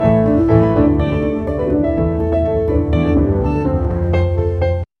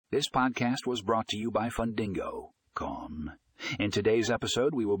This podcast was brought to you by Fundingo. In today's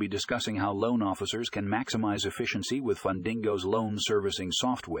episode, we will be discussing how loan officers can maximize efficiency with Fundingo's loan servicing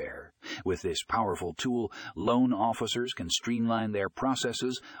software. With this powerful tool, loan officers can streamline their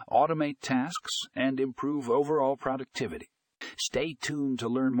processes, automate tasks, and improve overall productivity. Stay tuned to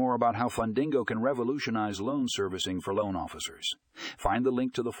learn more about how Fundingo can revolutionize loan servicing for loan officers. Find the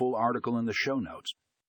link to the full article in the show notes.